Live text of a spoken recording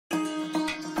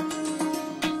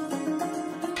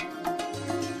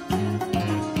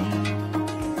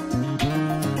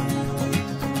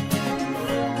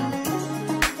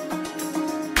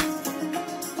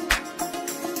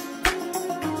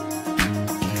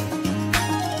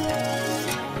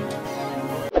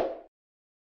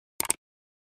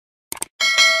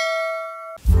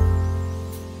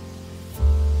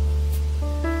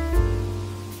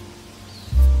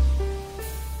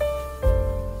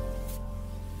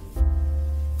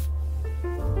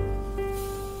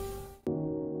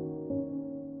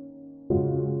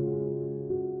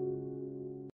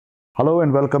Hello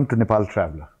and welcome to Nepal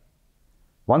Traveler.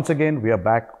 Once again, we are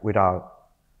back with our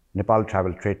Nepal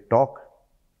Travel Trade Talk,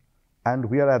 and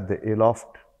we are at the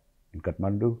Aloft in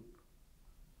Kathmandu.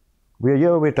 We are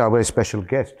here with our very special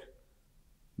guest,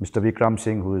 Mr. Vikram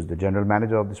Singh, who is the general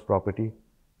manager of this property,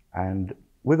 and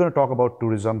we're going to talk about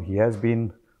tourism. He has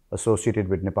been associated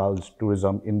with Nepal's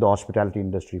tourism in the hospitality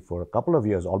industry for a couple of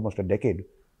years, almost a decade.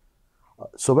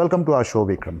 So welcome to our show,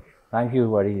 Vikram. Thank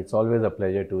you, buddy. It's always a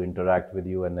pleasure to interact with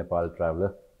you and Nepal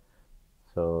Traveler.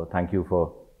 So thank you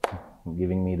for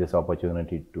giving me this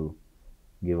opportunity to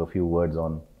give a few words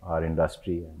on our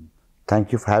industry.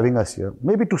 Thank you for having us here.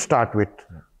 Maybe to start with,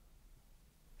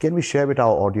 can we share with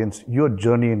our audience your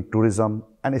journey in tourism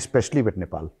and especially with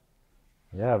Nepal?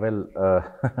 Yeah, well,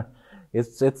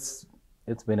 it's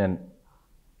been an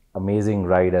amazing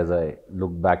ride as I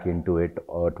look back into it.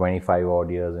 25 odd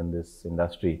years in this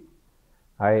industry.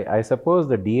 I suppose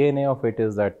the DNA of it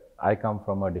is that I come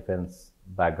from a defense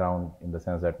background in the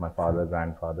sense that my father,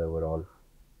 grandfather were all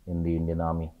in the Indian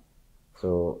Army.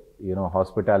 So,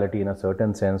 hospitality in a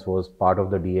certain sense was part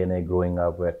of the DNA growing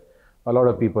up, where a lot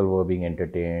of people were being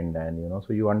entertained and,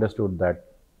 so you understood that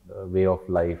way of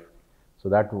life. So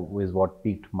that is what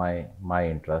piqued my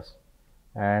interest.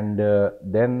 And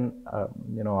then,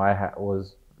 I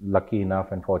was lucky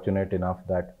enough and fortunate enough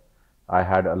that I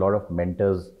had a lot of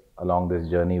mentors along this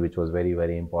journey, which was very,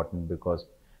 very important because,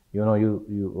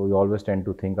 you always tend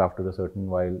to think after a certain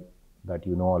while that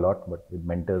you know a lot, but with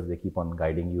mentors, they keep on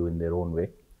guiding you in their own way.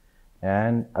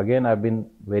 And again, I've been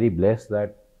very blessed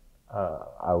that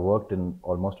I worked in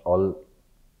almost all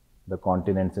the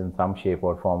continents in some shape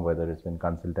or form, whether it's been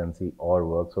consultancy or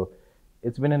work. So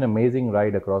it's been an amazing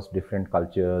ride across different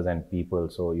cultures and people.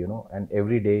 So, and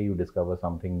every day you discover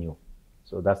something new.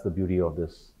 So that's the beauty of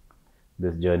this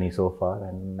journey so far,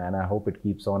 and I hope it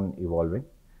keeps on evolving.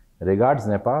 Regards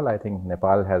Nepal, I think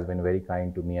Nepal has been very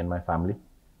kind to me and my family.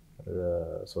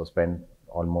 So spent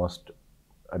almost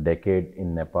a decade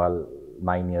in Nepal,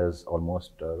 9 years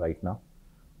almost right now.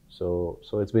 So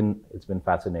it's been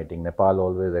fascinating. Nepal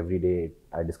always, every day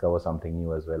I discover something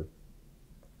new as well.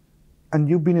 And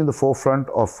you've been in the forefront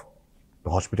of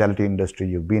the hospitality industry.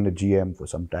 You've been a GM for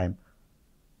some time.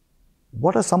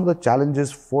 What are some of the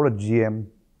challenges for a GM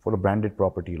for a branded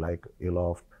property like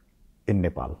Aloft in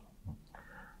Nepal?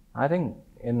 I think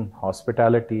in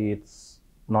hospitality, it's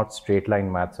not straight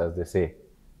line maths, as they say,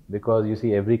 because you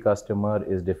see every customer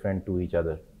is different to each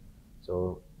other.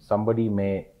 So somebody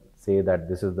may say that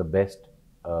this is the best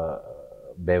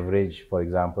beverage, for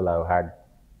example, I've had,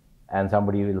 and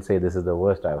somebody will say this is the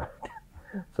worst I've had.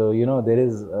 So, there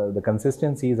is, the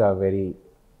consistencies are very,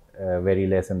 very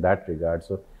less in that regard.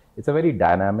 So it's a very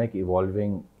dynamic,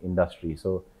 evolving industry.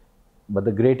 So, but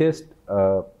the greatest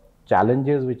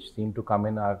challenges which seem to come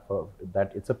in are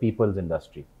that it's a people's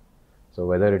industry. So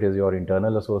whether it is your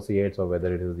internal associates or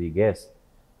whether it is the guests,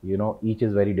 each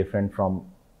is very different from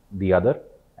the other.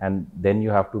 And then you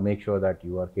have to make sure that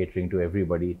you are catering to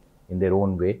everybody in their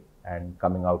own way and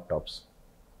coming out tops.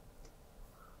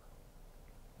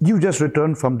 You just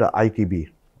returned from the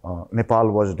ITB.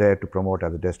 Nepal was there to promote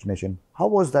as a destination. How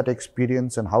was that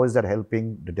experience and how is that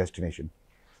helping the destination?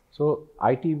 So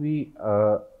ITB,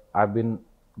 I've been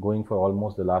going for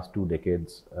almost the last 2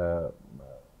 decades,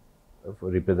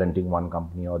 representing one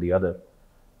company or the other.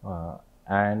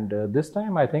 And this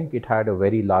time I think it had a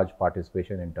very large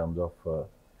participation in terms of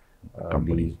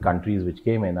the countries which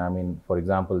came in. I mean, for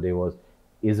example, there was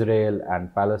Israel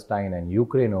and Palestine and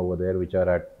Ukraine over there, which are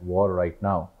at war right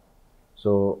now.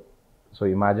 So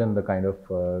imagine the kind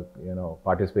of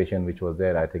participation which was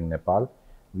there. I think Nepal,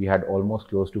 we had almost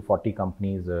close to 40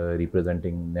 companies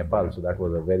representing Nepal. So that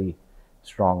was a very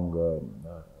strong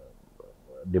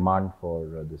demand for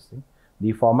this thing.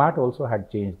 The format also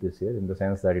had changed this year in the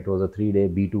sense that it was a 3-day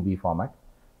B2B format.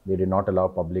 They did not allow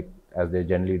public as they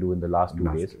generally do in the last 2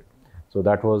 days. So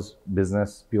that was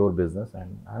business, pure business.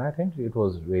 And I think it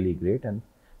was really great. And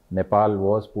Nepal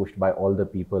was pushed by all the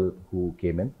people who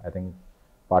came in. I think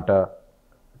PATA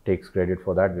takes credit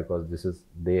for that because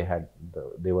they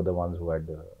were the ones who had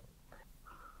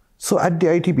So at the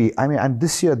ITB, and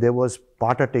this year there was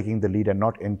PATA taking the lead and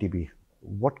not NTB.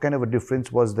 What kind of a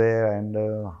difference was there? And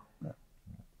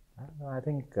I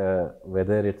think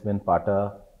whether it's been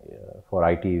PATA for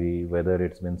ITV, whether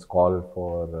it's been SCOL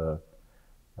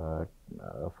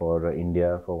for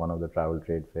India, for one of the travel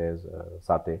trade fairs,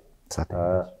 Sate,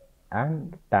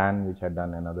 and TAN, which had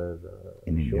done another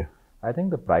in show. India. I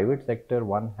think the private sector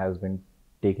one has been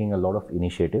taking a lot of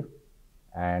initiative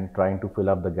and trying to fill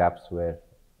up the gaps where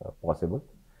possible.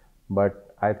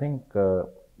 But I think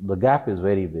the gap is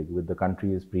very big with the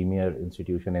country's premier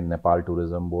institution in Nepal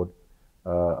Tourism Board.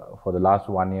 for the last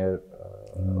 1 year,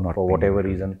 for whatever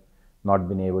reason, not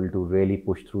been able to really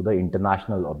push through the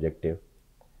international objective.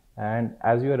 And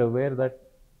as you are aware that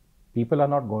people are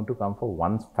not going to come for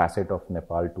one facet of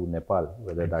Nepal to Nepal,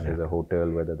 whether that is a hotel,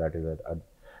 whether that is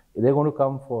they're going to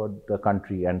come for the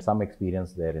country and some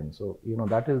experience therein. So,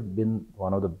 that has been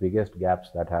one of the biggest gaps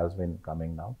that has been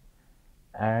coming now.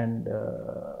 And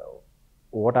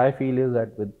what I feel is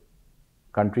that with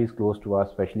countries close to us,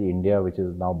 especially India, which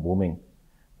is now booming,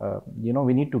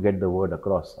 we need to get the word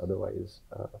across. Otherwise,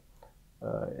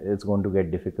 it's going to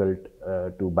get difficult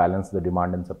to balance the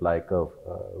demand and supply curve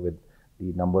with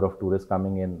the number of tourists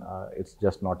coming in. It's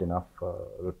just not enough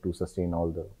to sustain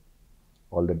all the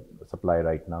supply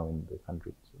right now in the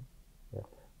country. So, yeah.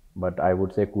 But I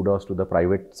would say kudos to the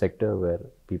private sector, where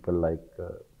people like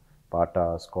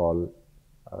Pata, Skoll,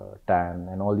 TAN,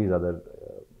 and all these other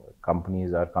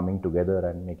companies are coming together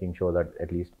and making sure that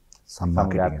at least some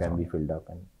gap can be filled up,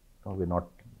 and we're not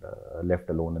left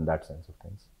alone in that sense of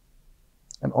things.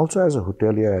 And also, as a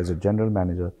hotelier, as a general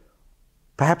manager,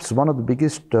 perhaps one of the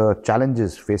biggest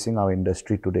challenges facing our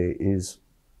industry today is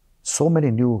so many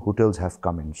new hotels have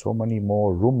come in, so many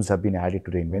more rooms have been added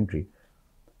to the inventory.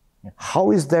 Yeah.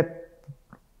 How is that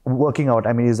working out?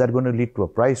 I mean, is that going to lead to a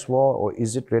price war, or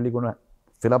is it really going to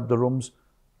fill up the rooms?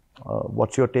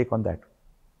 What's your take on that?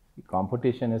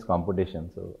 Competition is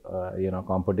competition. So,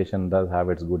 competition does have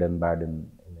its good and bad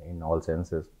in all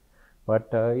senses. But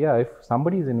yeah, if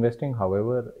somebody is investing,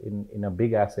 however, in a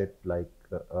big asset like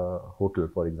a hotel,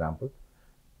 for example,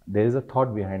 there is a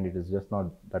thought behind it. It's just not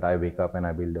that I wake up and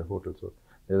I build a hotel. So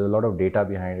there's a lot of data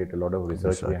behind it, a lot of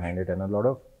research behind it, and a lot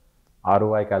of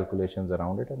ROI calculations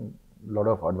around it, and a lot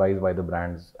of advice by the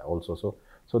brands also.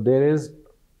 So there is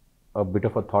a bit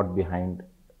of a thought behind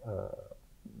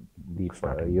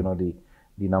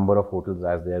the number of hotels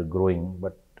as they are growing.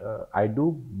 But I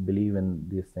do believe in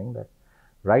this thing that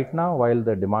right now, while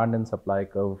the demand and supply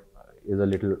curve is a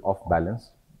little off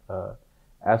balance,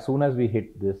 as soon as we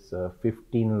hit this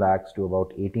 15 lakhs to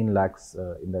about 18 lakhs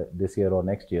in this year or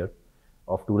next year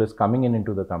of tourists coming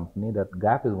into the company, that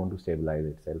gap is going to stabilize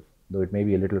itself, though it may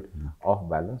be a little off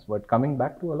balance. But coming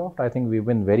back to Aloft, I think we've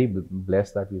been very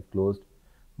blessed that we've closed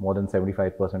more than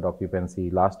 75% occupancy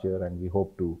last year, and we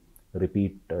hope to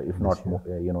repeat, if not more,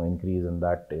 increase in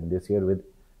that in this year, with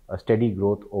a steady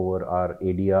growth over our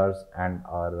ADRs and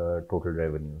our total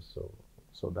revenues.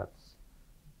 So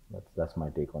that's my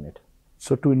take on it.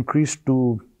 So to increase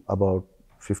to about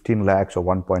 15 lakhs or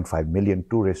 1.5 million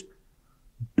tourists,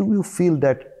 do you feel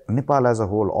that Nepal as a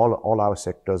whole, all our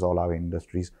sectors, all our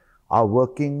industries are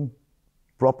working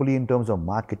properly in terms of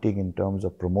marketing, in terms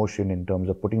of promotion, in terms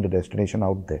of putting the destination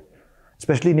out there,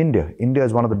 especially in India? India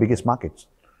is one of the biggest markets.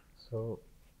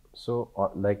 So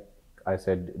like I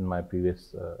said in my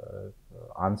previous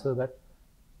answer, that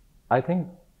I think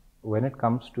when it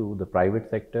comes to the private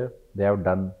sector, they have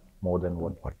done more than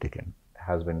what they can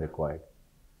has been required.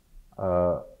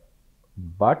 But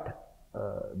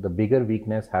the bigger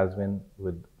weakness has been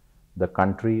with the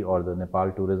country or the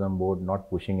Nepal Tourism Board not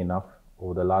pushing enough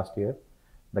over the last year.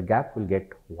 The gap will get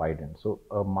widened. So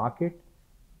a market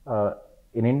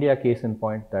in India, case in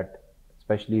point, that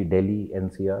especially Delhi,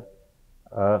 NCR,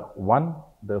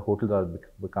 the hotels are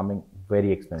becoming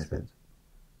very expensive.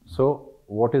 So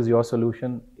what is your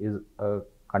solution? Is a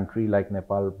country like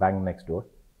Nepal bang next door,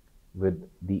 with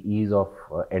the ease of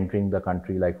entering the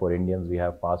country. Like for Indians, we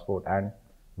have passport and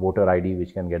voter ID,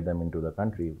 which can get them into the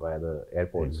country via the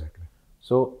airports. Exactly.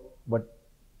 So, but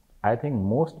I think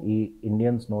most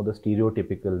Indians know the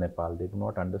stereotypical Nepal. They do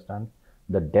not understand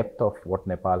the depth of what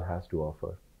Nepal has to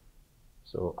offer.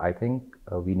 So I think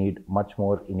we need much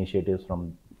more initiatives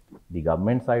from the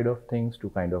government side of things to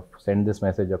kind of send this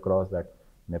message across that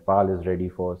Nepal is ready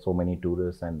for so many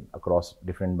tourists and across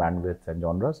different bandwidths and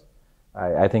genres.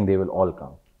 I think they will all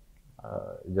come.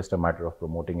 Just a matter of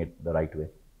promoting it the right way.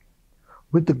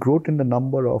 With the growth in the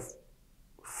number of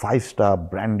 5-star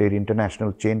branded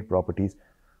international chain properties,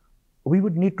 we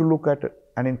would need to look at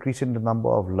an increase in the number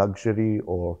of luxury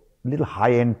or little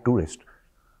high-end tourists.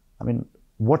 I mean,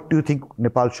 what do you think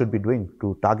Nepal should be doing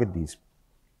to target these?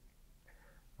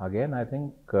 Again, I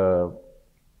think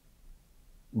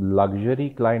luxury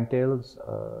clientele,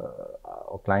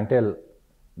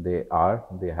 they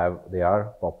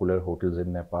are popular hotels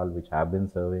in Nepal which have been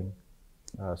serving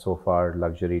so far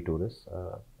luxury tourists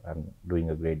and doing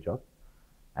a great job.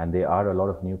 And there are a lot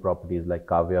of new properties like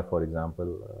Kavya, for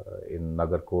example, in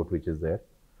Nagar Court, which is there.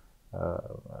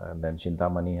 And then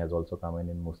Chintamani has also come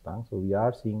in Mustang. So we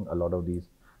are seeing a lot of these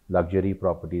luxury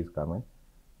properties come in.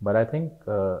 But I think,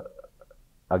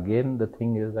 again, the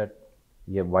thing is that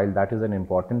yeah, while that is an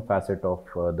important facet of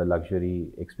the luxury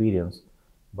experience,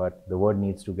 but the word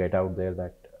needs to get out there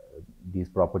that these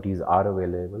properties are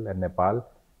available, and Nepal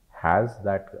has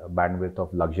that bandwidth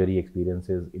of luxury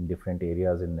experiences in different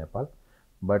areas in Nepal.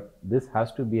 But this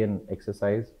has to be an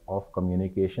exercise of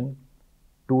communication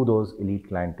to those elite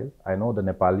clientele. I know the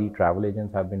Nepali travel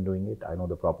agents have been doing it. I know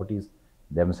the properties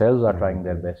themselves are trying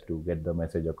their best to get the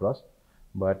message across.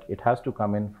 But it has to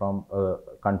come in from a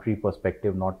country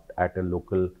perspective, not at a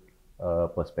local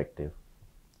perspective.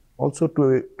 Also,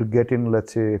 to get in,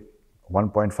 let's say,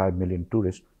 1.5 million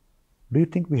tourists, do you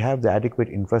think we have the adequate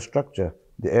infrastructure,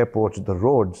 the airports, the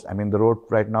roads? I mean, the road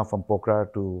right now from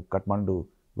Pokhara to Kathmandu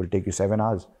will take you 7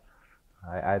 hours.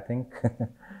 I think,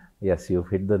 yes, you've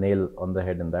hit the nail on the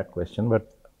head in that question. But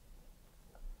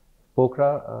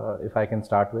Pokhara, if I can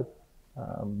start with,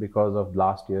 because of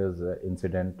last year's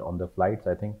incident on the flights,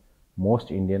 I think most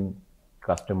Indian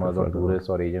customers or tourists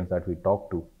or agents that we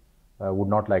talk to would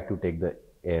not like to take the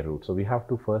air route. So we have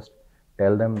to first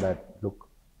tell them that, look,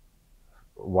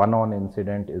 one-on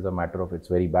incident is a matter of it's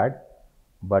very bad,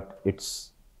 but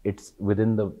it's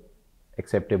within the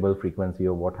acceptable frequency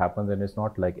of what happens, and it's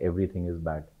not like everything is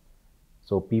bad.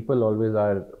 So people always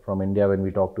are from India, when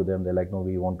we talk to them, they're like, no,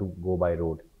 we want to go by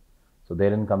road. So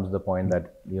therein comes the point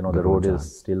that, you know, the road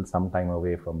is still some time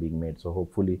away from being made. So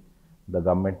hopefully the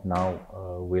government now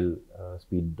will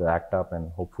speed the act up,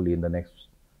 and hopefully in the next,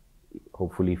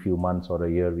 hopefully few months or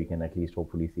a year, we can at least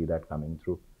hopefully see that coming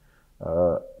through.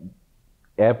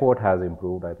 Airport has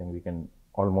improved. I think we can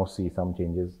almost see some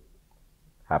changes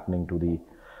happening to the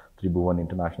Tribhuvan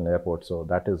International Airport. So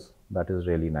that is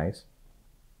really nice.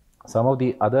 Some of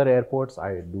the other airports,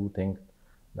 I do think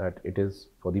that it is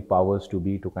for the powers to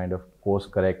be to kind of course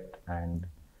correct, and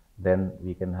then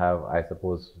we can have, I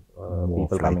suppose,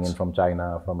 people coming in from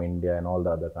China, from India, and all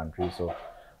the other countries. So,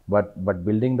 but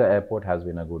building the airport has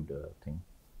been a good thing.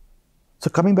 So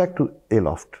coming back to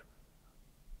Aloft,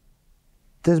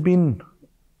 there's been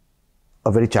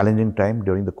a very challenging time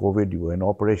during the COVID. You were in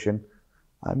operation.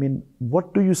 I mean,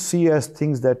 what do you see as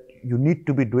things that you need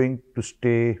to be doing to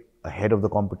stay ahead of the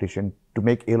competition, to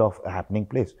make Aloft a happening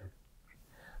place?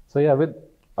 So yeah, with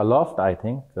Aloft, I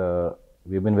think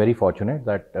we've been very fortunate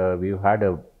that we've had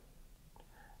a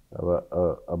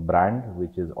brand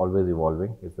which is always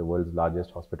evolving. It's the world's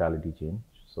largest hospitality chain.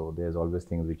 So there's always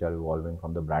things which are evolving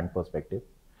from the brand perspective.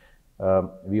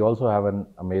 We also have an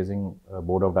amazing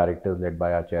board of directors led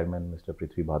by our chairman, Mr.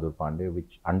 Prithvi Bahadur Pandey,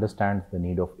 which understands the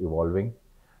need of evolving.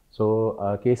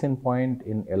 So case in point,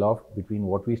 in Aloft, between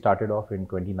what we started off in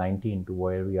 2019 to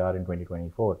where we are in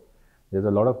 2024, there's a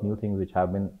lot of new things which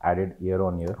have been added year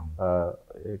on year,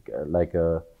 like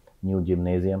a new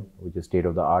gymnasium, which is state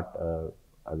of the art,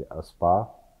 a spa,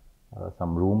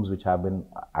 some rooms which have been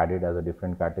added as a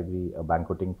different category, a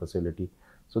banqueting facility.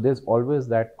 So there's always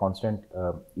that constant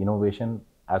innovation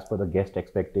as per the guest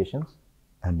expectations.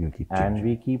 And you keep changing. And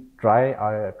we keep trying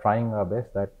our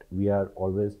best that we are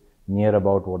always near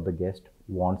about what the guest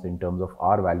wants in terms of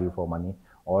our value for money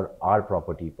or our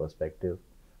property perspective.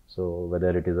 So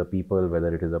whether it is a people,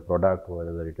 whether it is a product,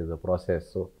 whether it is a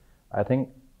process. So I think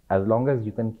as long as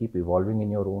you can keep evolving in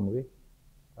your own way,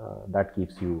 that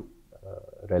keeps you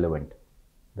relevant.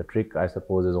 The trick, I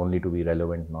suppose, is only to be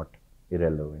relevant, not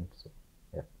irrelevant. So,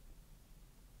 yeah.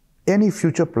 Any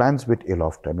future plans with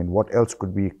Aloft? I mean, what else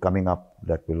could be coming up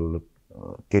that will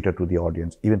cater to the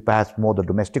audience, even perhaps more the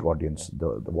domestic audience,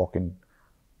 the walk-in?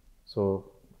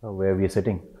 So where we are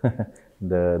sitting,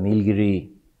 the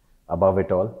Nilgiri above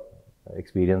it all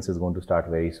experience is going to start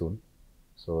very soon.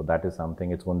 So that is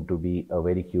something. It's going to be a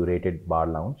very curated bar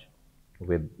lounge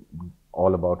with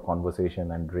all about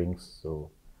conversation and drinks.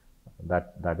 So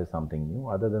that is something new.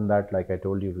 Other than that, like I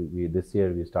told you, this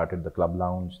year we started the club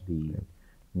lounge, the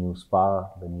new spa,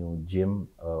 the new gym,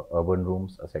 urban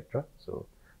rooms, etc. So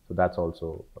that's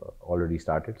also already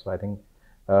started. So I think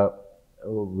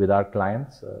with our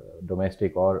clients,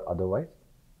 domestic or otherwise,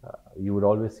 you would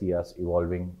always see us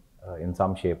evolving in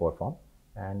some shape or form.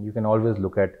 And you can always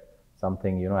look at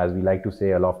something, as we like to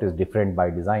say, Aloft is different by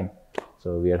design.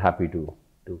 So we are happy to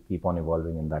keep on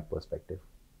evolving in that perspective.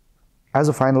 As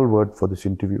a final word for this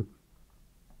interview,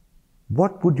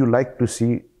 what would you like to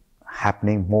see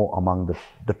happening more among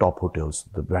the top hotels,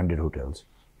 the branded hotels?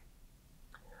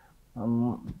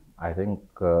 I think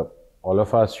all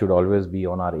of us should always be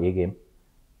on our A game,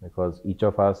 because each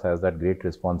of us has that great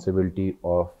responsibility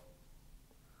of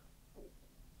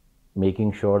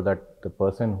making sure that the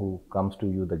person who comes to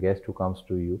you, the guest who comes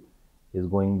to you, is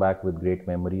going back with great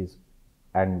memories.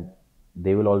 And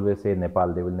they will always say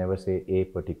Nepal, they will never say a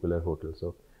particular hotel.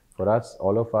 So for us,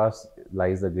 all of us,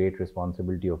 lies the great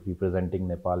responsibility of representing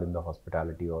Nepal in the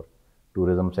hospitality or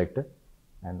tourism sector.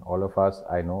 And all of us,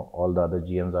 I know all the other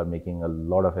GMs are making a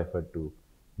lot of effort to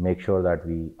make sure that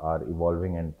we are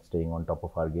evolving and staying on top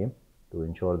of our game to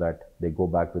ensure that they go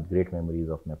back with great memories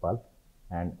of Nepal,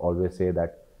 and always say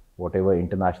that whatever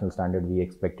international standard we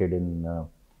expected in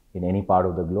any part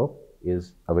of the globe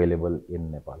is available in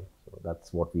Nepal. So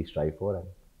that's what we strive for,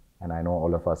 and I know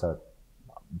all of us are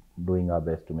doing our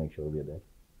best to make sure we are there.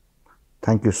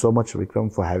 Thank you so much,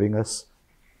 Vikram, for having us.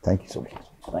 Thank you so much.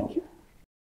 Thank you.